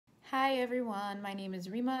Hi everyone, my name is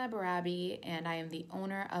Reima Abouarabi and I am the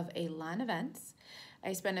owner of Elan Events.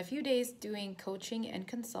 I spent a few days doing coaching and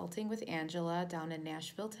consulting with Angela down in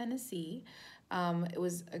Nashville, Tennessee. It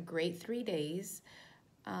was a great 3 days.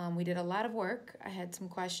 We did a lot of work. I had some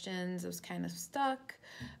questions. I was kind of stuck.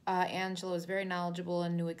 Angela was very knowledgeable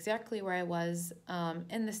and knew exactly where I was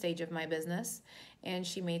in the stage of my business. And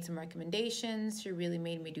she made some recommendations. She really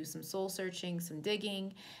made me do some soul searching, some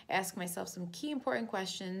digging, ask myself some key important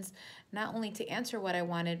questions, not only to answer what I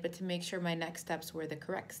wanted, but to make sure my next steps were the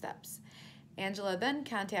correct steps. Angela then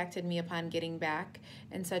contacted me upon getting back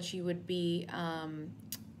and said she would be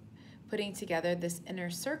putting together this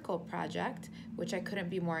inner circle project, which I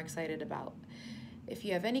couldn't be more excited about. If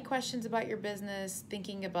you have any questions about your business,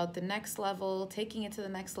 thinking about the next level, taking it to the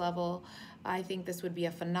next level, I think this would be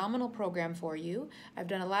a phenomenal program for you. I've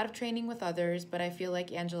done a lot of training with others, but I feel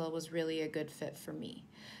like Angela was really a good fit for me.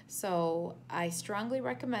 So I strongly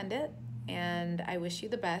recommend it, and I wish you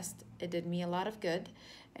the best. It did me a lot of good,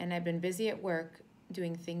 and I've been busy at work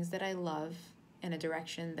doing things that I love in a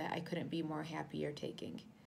direction that I couldn't be more happier taking.